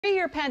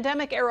3-year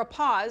pandemic-era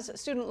pause,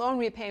 student loan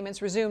repayments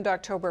resumed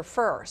October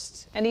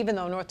 1st. And even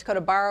though North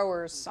Dakota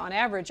borrowers on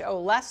average owe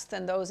less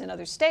than those in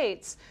other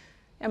states,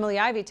 Emily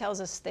Ivy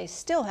tells us they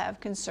still have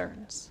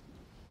concerns.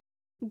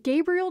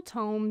 Gabriel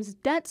Tome's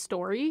debt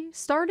story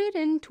started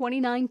in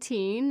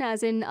 2019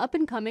 as an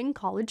up-and-coming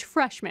college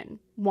freshman.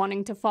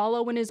 Wanting to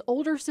follow in his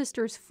older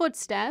sister's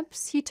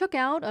footsteps, he took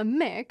out a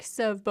mix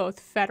of both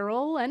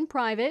federal and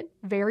private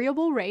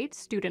variable-rate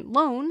student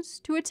loans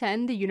to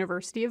attend the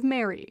University of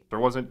Mary. There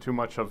wasn't too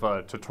much of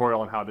a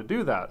tutorial on how to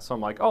do that, so I'm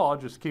like, oh, I'll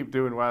just keep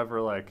doing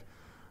whatever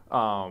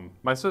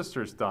my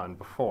sister's done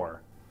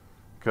before.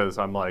 Because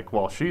I'm like,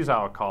 well, she's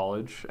out of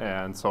college,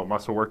 and so it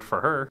must have worked for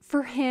her.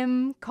 For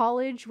him,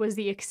 college was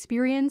the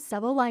experience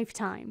of a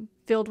lifetime,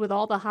 filled with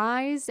all the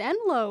highs and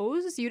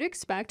lows you'd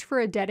expect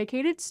for a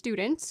dedicated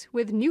student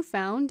with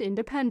newfound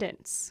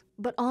independence.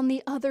 But on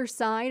the other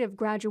side of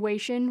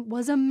graduation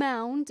was a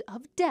mound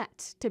of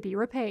debt to be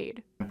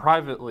repaid. And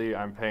privately,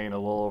 I'm paying a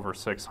little over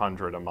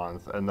 $600 a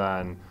month, and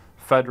then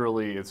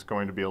federally, it's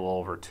going to be a little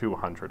over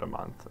 $200 a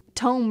month.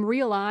 Tome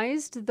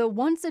realized the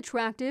once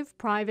attractive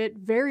private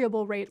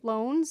variable rate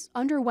loans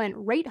underwent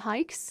rate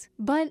hikes,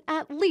 but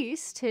at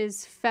least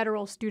his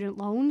federal student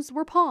loans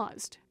were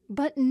paused.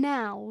 But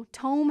now,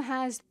 Tome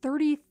has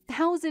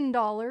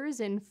 $30,000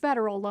 in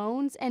federal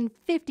loans and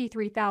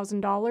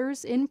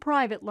 $53,000 in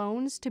private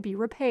loans to be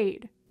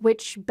repaid.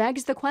 Which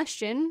begs the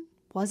question,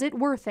 was it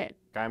worth it?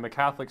 I'm a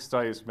Catholic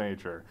studies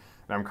major,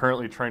 and I'm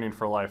currently training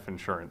for life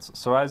insurance.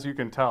 So as you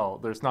can tell,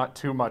 there's not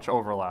too much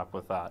overlap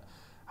with that.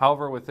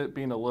 However, with it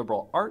being a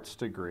liberal arts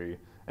degree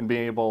and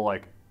being able,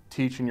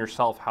 teaching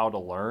yourself how to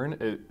learn,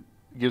 it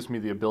gives me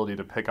the ability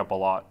to pick up a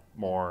lot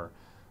more,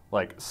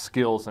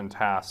 skills and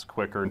tasks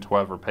quicker into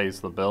whoever pays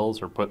the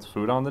bills or puts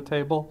food on the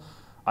table.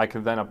 I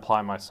can then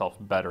apply myself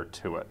better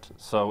to it.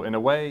 So in a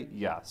way,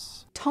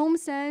 yes. Tome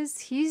says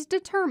he's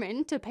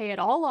determined to pay it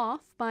all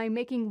off by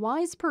making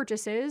wise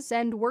purchases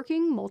and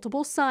working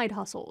multiple side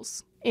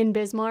hustles. In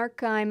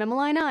Bismarck, I'm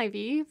Emmeline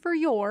Ivy for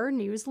your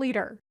News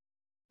Leader.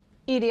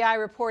 EDI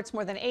reports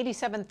more than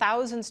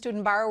 87,000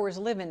 student borrowers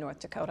live in North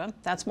Dakota.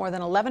 That's more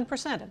than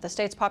 11% of the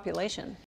state's population.